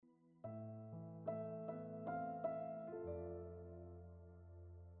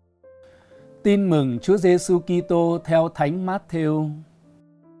Tin mừng Chúa Giêsu Kitô theo Thánh Mát-thêu.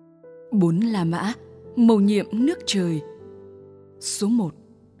 4 La Mã, mầu nhiệm nước trời. Số 1.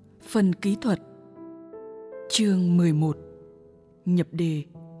 Phần kỹ thuật. Chương 11. Nhập đề.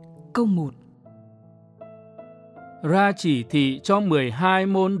 Câu 1. Ra chỉ thị cho 12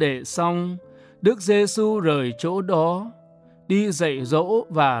 môn đệ xong, Đức Giêsu rời chỗ đó, đi dạy dỗ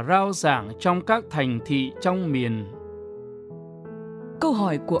và rao giảng trong các thành thị trong miền. Câu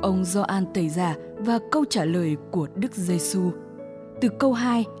hỏi của ông Gioan Tẩy Giả và câu trả lời của Đức Giêsu. Từ câu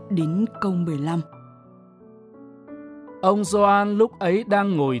 2 đến câu 15. Ông Gioan lúc ấy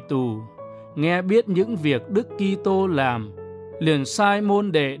đang ngồi tù, nghe biết những việc Đức Kitô làm, liền sai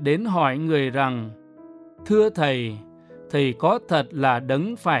môn đệ đến hỏi người rằng: Thưa Thầy, Thầy có thật là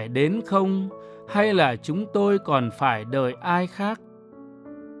đấng phải đến không, hay là chúng tôi còn phải đợi ai khác?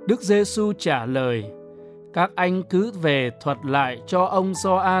 Đức Giêsu trả lời: Các anh cứ về thuật lại cho ông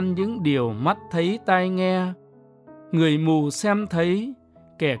Gioan những điều mắt thấy tai nghe. Người mù xem thấy,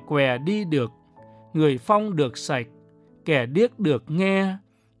 kẻ què đi được, người phong được sạch, kẻ điếc được nghe,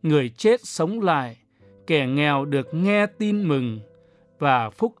 người chết sống lại, kẻ nghèo được nghe tin mừng, và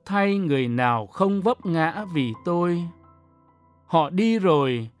phúc thay người nào không vấp ngã vì tôi. Họ đi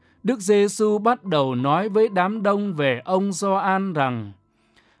rồi, Đức Giêsu bắt đầu nói với đám đông về ông Gioan rằng: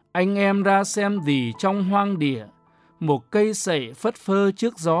 Anh em ra xem gì trong hoang địa, một cây sậy phất phơ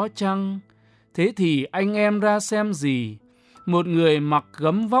trước gió chăng? Thế thì anh em ra xem gì? Một người mặc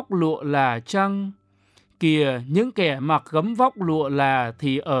gấm vóc lụa là chăng? Kìa, những kẻ mặc gấm vóc lụa là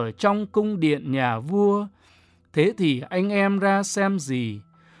thì ở trong cung điện nhà vua. Thế thì anh em ra xem gì?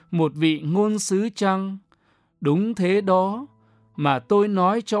 Một vị ngôn sứ chăng? Đúng thế đó, mà tôi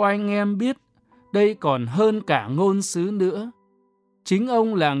nói cho anh em biết, đây còn hơn cả ngôn sứ nữa. Chính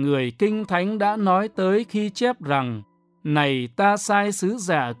ông là người Kinh Thánh đã nói tới khi chép rằng: Này, ta sai sứ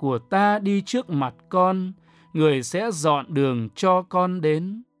giả của ta đi trước mặt con, người sẽ dọn đường cho con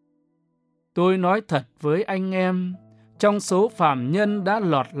đến. Tôi nói thật với anh em, trong số phàm nhân đã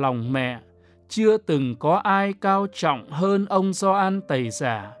lọt lòng mẹ, chưa từng có ai cao trọng hơn ông Gioan Tẩy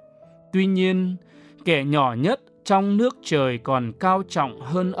Giả. Tuy nhiên, kẻ nhỏ nhất trong nước trời còn cao trọng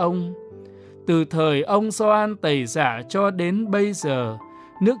hơn ông. Từ thời ông Gioan Tẩy Giả cho đến bây giờ,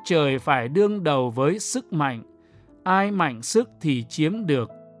 nước trời phải đương đầu với sức mạnh. Ai mạnh sức thì chiếm được.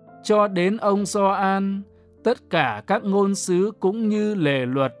 Cho đến ông Gioan, tất cả các ngôn sứ cũng như lề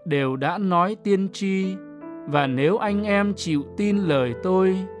luật đều đã nói tiên tri. Và nếu anh em chịu tin lời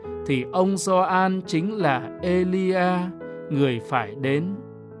tôi, thì ông Gioan chính là Elia, người phải đến.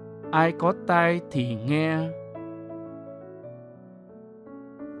 Ai có tai thì nghe.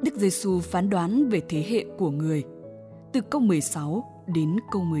 Đức Giêsu phán đoán về thế hệ của người. Từ câu 16 đến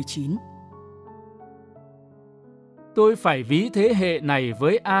câu 19. Tôi phải ví thế hệ này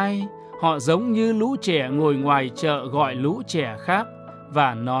với ai? Họ giống như lũ trẻ ngồi ngoài chợ gọi lũ trẻ khác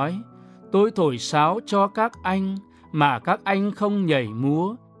và nói: Tôi thổi sáo cho các anh, mà các anh không nhảy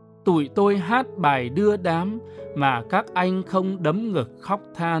múa. Tụi tôi hát bài đưa đám, mà các anh không đấm ngực khóc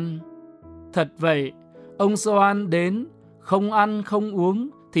than. Thật vậy, ông Gioan đến, không ăn không uống,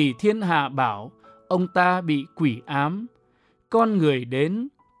 thì thiên hạ bảo ông ta bị quỷ ám. Con người đến,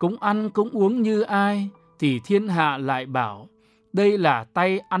 cũng ăn cũng uống như ai, thì thiên hạ lại bảo đây là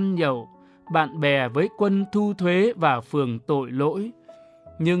tay ăn nhậu, bạn bè với quân thu thuế và phường tội lỗi.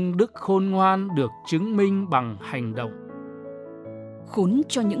 Nhưng đức khôn ngoan được chứng minh bằng hành động. Khốn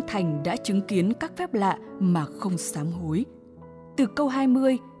cho những thành đã chứng kiến các phép lạ mà không sám hối. Từ câu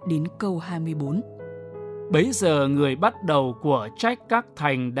 20 đến câu 24. Bấy giờ người bắt đầu của trách các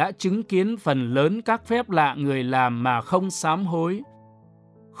thành đã chứng kiến phần lớn các phép lạ người làm mà không sám hối.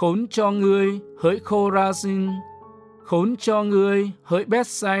 Khốn cho ngươi, hỡi Khorazin! Khốn cho ngươi, hỡi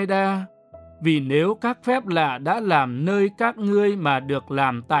Bethsaida! Vì nếu các phép lạ đã làm nơi các ngươi mà được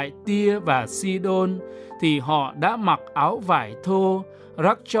làm tại Tia và Sidon, thì họ đã mặc áo vải thô,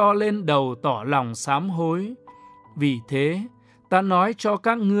 rắc cho lên đầu tỏ lòng sám hối. Vì thế, ta nói cho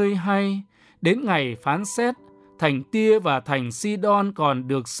các ngươi hay, đến ngày phán xét, thành Tia và thành Sidon còn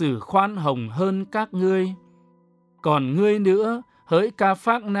được xử khoan hồng hơn các ngươi. Còn ngươi nữa, hỡi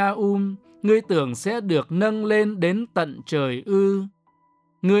Ca-phác-na-um, ngươi tưởng sẽ được nâng lên đến tận trời ư?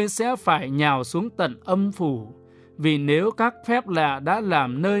 Ngươi sẽ phải nhào xuống tận âm phủ, vì nếu các phép lạ đã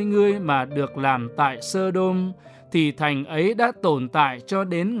làm nơi ngươi mà được làm tại Sơ-đôm, thì thành ấy đã tồn tại cho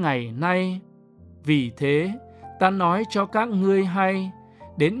đến ngày nay. Vì thế, ta nói cho các ngươi hay,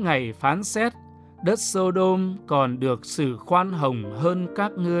 đến ngày phán xét, đất Sô-đôm còn được xử khoan hồng hơn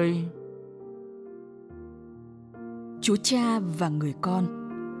các ngươi. Chúa Cha và người con.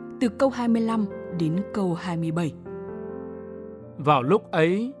 Từ câu 25 đến câu 27. Vào lúc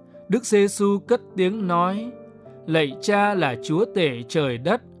ấy, Đức Giê-xu cất tiếng nói: Lạy Cha là Chúa tể trời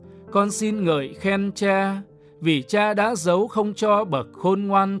đất, con xin ngợi khen Cha, vì Cha đã giấu không cho bậc khôn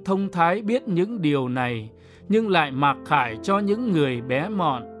ngoan thông thái biết những điều này, nhưng lại mặc khải cho những người bé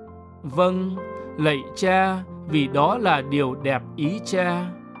mọn. Vâng, lạy Cha, vì đó là điều đẹp ý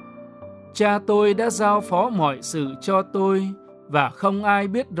Cha. Cha tôi đã giao phó mọi sự cho tôi, và không ai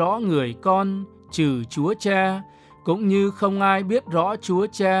biết rõ người con trừ Chúa Cha, cũng như không ai biết rõ Chúa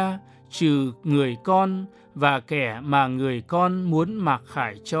Cha trừ người con và kẻ mà người con muốn mặc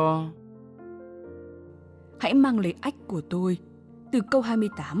khải cho. Hãy mang lấy ách của tôi, từ câu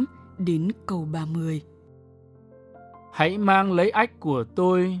 28 đến câu 30. Hãy mang lấy ách của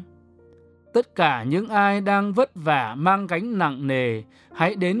tôi. Tất cả những ai đang vất vả mang gánh nặng nề,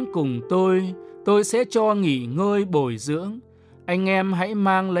 hãy đến cùng tôi sẽ cho nghỉ ngơi bồi dưỡng. Anh em hãy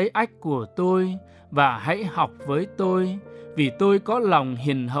mang lấy ách của tôi và hãy học với tôi, vì tôi có lòng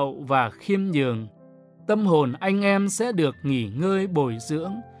hiền hậu và khiêm nhường. Tâm hồn anh em sẽ được nghỉ ngơi bồi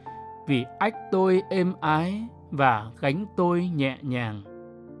dưỡng, vì ách tôi êm ái và gánh tôi nhẹ nhàng.